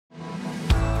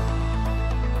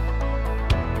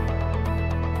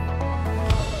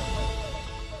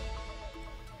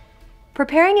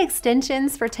Preparing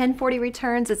extensions for 1040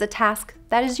 returns is a task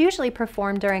that is usually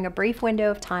performed during a brief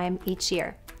window of time each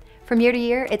year. From year to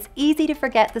year, it's easy to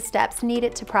forget the steps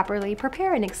needed to properly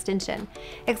prepare an extension,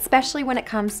 especially when it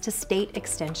comes to state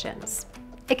extensions.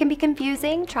 It can be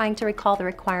confusing trying to recall the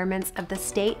requirements of the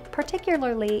state,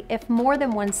 particularly if more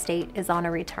than one state is on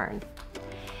a return.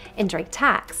 In Drake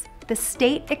Tax, the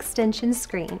State Extension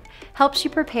Screen helps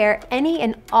you prepare any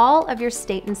and all of your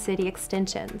state and city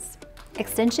extensions.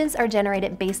 Extensions are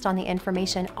generated based on the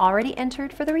information already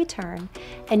entered for the return,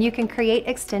 and you can create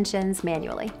extensions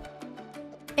manually.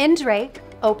 In Drake,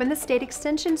 open the State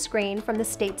Extension Screen from the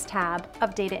States tab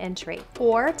of Data Entry,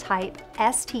 or type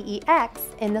STEX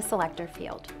in the Selector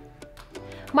field.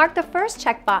 Mark the first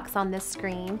checkbox on this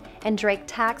screen, and Drake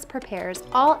Tax prepares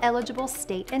all eligible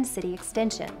state and city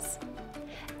extensions.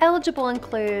 Eligible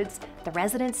includes the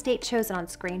resident state chosen on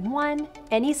Screen 1,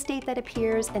 any state that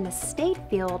appears in the State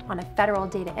field on a federal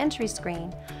data entry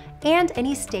screen, and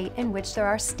any state in which there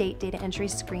are State Data Entry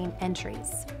Screen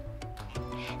entries.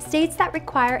 States that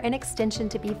require an extension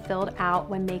to be filled out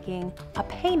when making a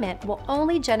payment will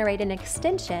only generate an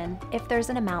extension if there's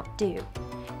an amount due.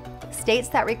 States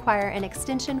that require an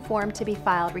extension form to be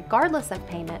filed regardless of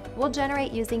payment will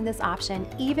generate using this option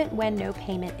even when no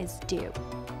payment is due.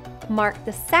 Mark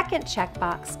the second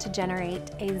checkbox to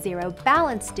generate a zero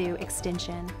balance due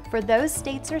extension for those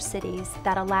states or cities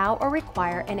that allow or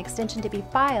require an extension to be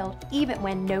filed even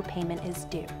when no payment is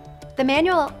due. The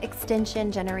manual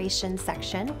extension generation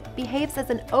section behaves as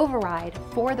an override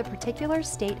for the particular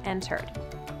state entered.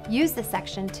 Use this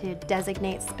section to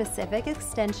designate specific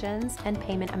extensions and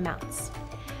payment amounts.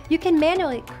 You can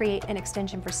manually create an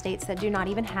extension for states that do not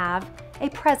even have a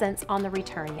presence on the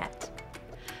return yet.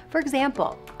 For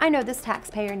example, I know this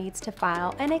taxpayer needs to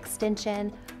file an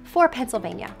extension for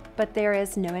Pennsylvania, but there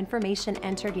is no information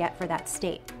entered yet for that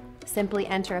state. Simply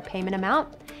enter a payment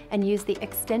amount and use the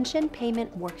Extension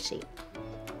Payment Worksheet.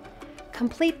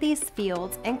 Complete these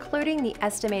fields, including the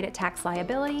estimated tax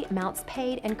liability, amounts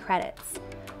paid, and credits.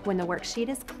 When the worksheet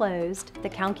is closed, the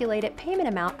calculated payment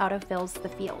amount autofills the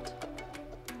field.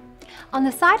 On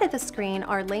the side of the screen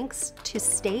are links to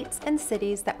states and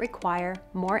cities that require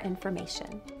more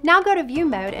information. Now go to View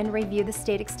mode and review the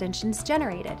state extensions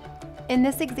generated. In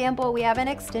this example, we have an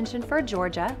extension for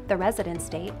Georgia, the resident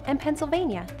state, and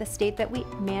Pennsylvania, the state that we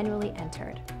manually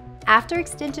entered. After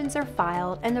extensions are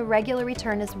filed and the regular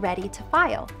return is ready to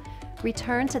file,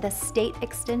 return to the State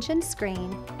Extension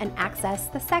screen and access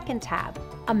the second tab,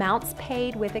 Amounts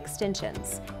Paid with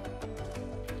Extensions.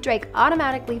 Drake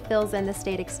automatically fills in the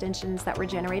state extensions that were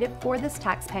generated for this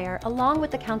taxpayer along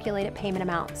with the calculated payment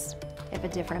amounts. If a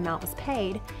different amount was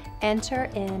paid, enter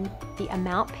in the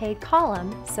Amount Paid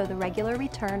column so the regular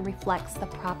return reflects the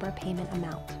proper payment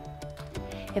amount.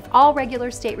 If all regular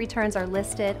state returns are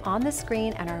listed on the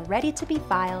screen and are ready to be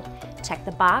filed, check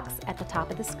the box at the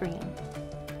top of the screen.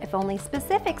 If only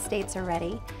specific states are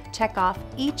ready, check off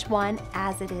each one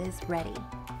as it is ready.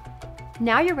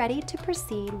 Now you're ready to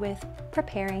proceed with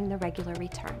preparing the regular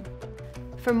return.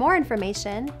 For more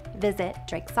information, visit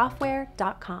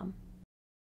drakesoftware.com.